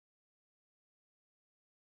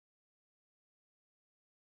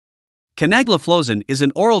Canagliflozin is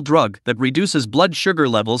an oral drug that reduces blood sugar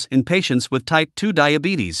levels in patients with type 2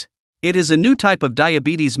 diabetes. It is a new type of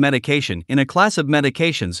diabetes medication in a class of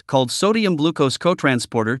medications called sodium glucose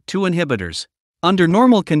cotransporter 2 inhibitors. Under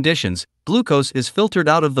normal conditions, glucose is filtered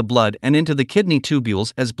out of the blood and into the kidney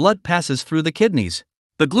tubules as blood passes through the kidneys.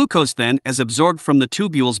 The glucose then is absorbed from the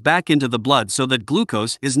tubules back into the blood so that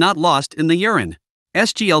glucose is not lost in the urine.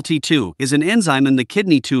 SGLT2 is an enzyme in the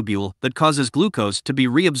kidney tubule that causes glucose to be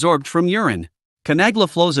reabsorbed from urine.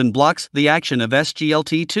 Canagliflozin blocks the action of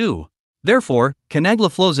SGLT2. Therefore,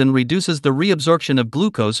 canagliflozin reduces the reabsorption of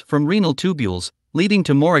glucose from renal tubules, leading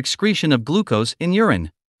to more excretion of glucose in urine.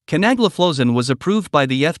 Canagliflozin was approved by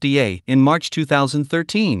the FDA in March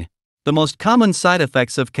 2013. The most common side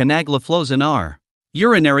effects of canagliflozin are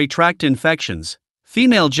urinary tract infections,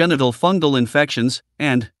 female genital fungal infections,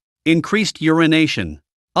 and increased urination.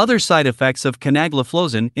 Other side effects of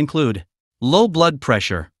canagliflozin include low blood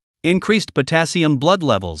pressure, increased potassium blood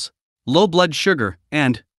levels, low blood sugar,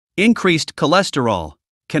 and increased cholesterol.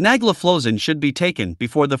 Canagliflozin should be taken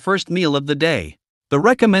before the first meal of the day. The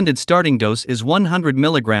recommended starting dose is 100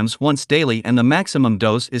 mg once daily and the maximum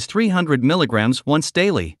dose is 300 mg once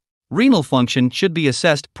daily. Renal function should be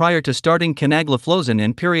assessed prior to starting canagliflozin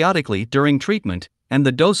and periodically during treatment, and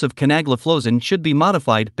the dose of canagliflozin should be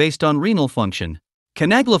modified based on renal function.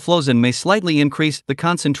 Canagliflozin may slightly increase the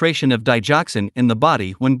concentration of digoxin in the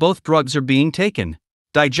body when both drugs are being taken.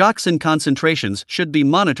 Digoxin concentrations should be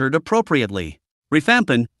monitored appropriately.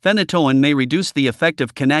 Rifampin, phenytoin may reduce the effect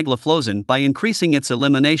of canagliflozin by increasing its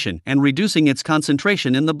elimination and reducing its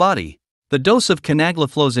concentration in the body. The dose of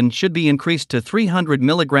canagliflozin should be increased to 300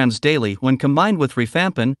 mg daily when combined with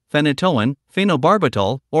rifampin, phenytoin,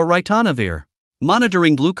 phenobarbital, or ritonavir.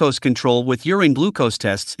 Monitoring glucose control with urine glucose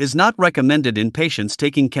tests is not recommended in patients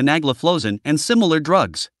taking canagliflozin and similar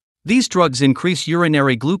drugs. These drugs increase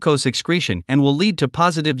urinary glucose excretion and will lead to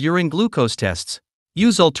positive urine glucose tests.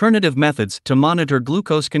 Use alternative methods to monitor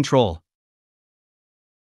glucose control.